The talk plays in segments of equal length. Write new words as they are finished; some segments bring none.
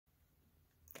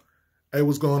Hey,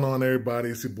 what's going on, everybody?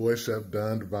 It's your boy, Chef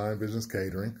Dunn, Divine Visions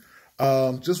Catering.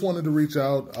 Just wanted to reach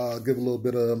out, give a little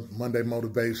bit of Monday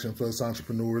motivation for us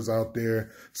entrepreneurs out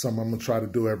there. Something I'm going to try to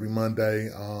do every Monday.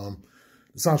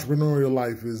 This entrepreneurial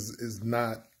life is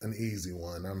not an easy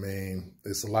one. I mean,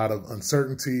 it's a lot of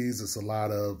uncertainties. It's a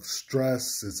lot of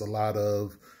stress. It's a lot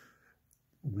of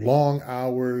long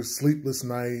hours, sleepless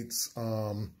nights,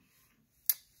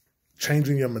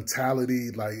 changing your mentality.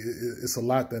 Like it's a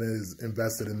lot that is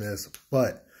invested in this,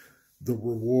 but the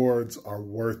rewards are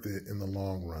worth it in the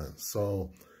long run.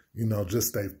 So, just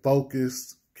stay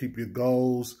focused, keep your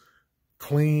goals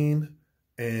clean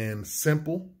and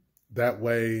simple. That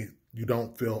way you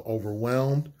don't feel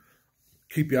overwhelmed.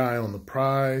 Keep your eye on the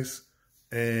prize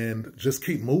and just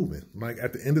keep moving. Like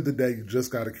at the end of the day, you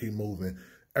just got to keep moving.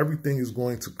 Everything is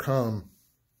going to come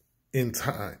in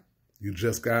time. You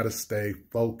just got to stay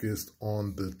focused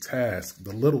on the task,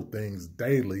 the little things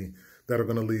daily that are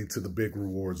going to lead to the big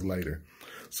rewards later.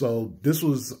 So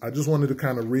I just wanted to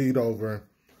kind of read over.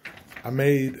 I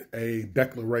made a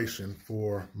declaration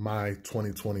for my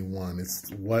 2021. It's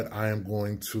what I am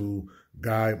going to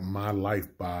guide my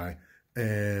life by.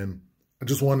 And I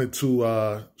just wanted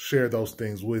to share those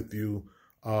things with you.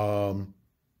 And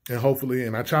hopefully,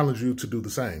 and I challenge you to do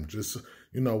the same. Just,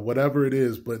 whatever it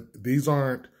is, but these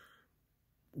aren't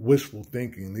wishful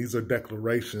thinking. These are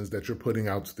declarations that you're putting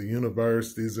out to the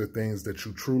universe. These are things that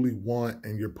you truly want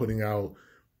and you're putting out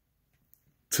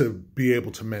to be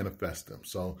able to manifest them.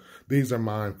 So these are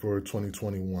mine for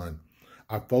 2021.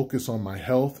 I focus on my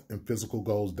health and physical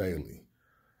goals daily.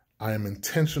 I am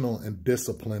intentional and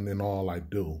disciplined in all I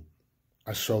do.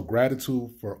 I show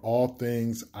gratitude for all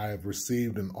things I have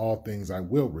received and all things I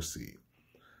will receive.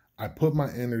 I put my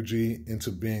energy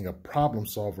into being a problem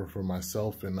solver for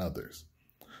myself and others.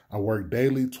 I work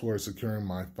daily towards securing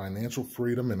my financial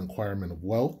freedom and acquirement of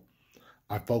wealth.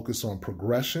 I focus on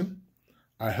progression.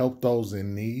 I help those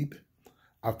in need.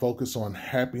 I focus on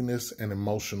happiness and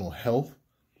emotional health.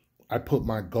 I put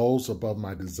my goals above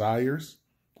my desires.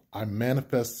 I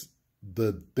manifest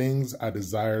the things I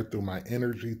desire through my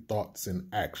energy, thoughts, and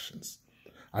actions.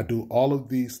 I do all of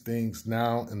these things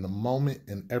now in the moment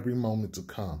and every moment to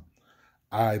come.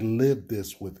 I live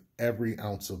this with every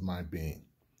ounce of my being.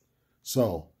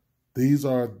 So, these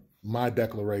are my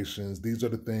declarations. These are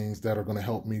the things that are going to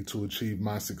help me to achieve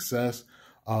my success.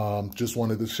 Just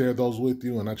wanted to share those with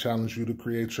you, and I challenge you to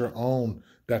create your own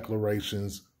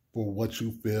declarations for what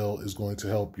you feel is going to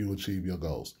help you achieve your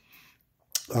goals.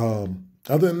 Other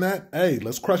than that, hey,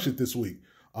 let's crush it this week.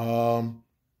 All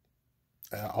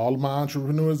of my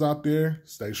entrepreneurs out there,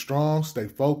 stay strong, stay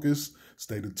focused,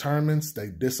 stay determined, stay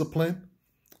disciplined.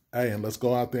 Hey, and let's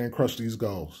go out there and crush these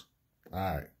goals. All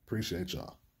right. Appreciate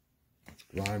y'all.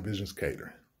 Divine Visions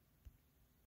Catering.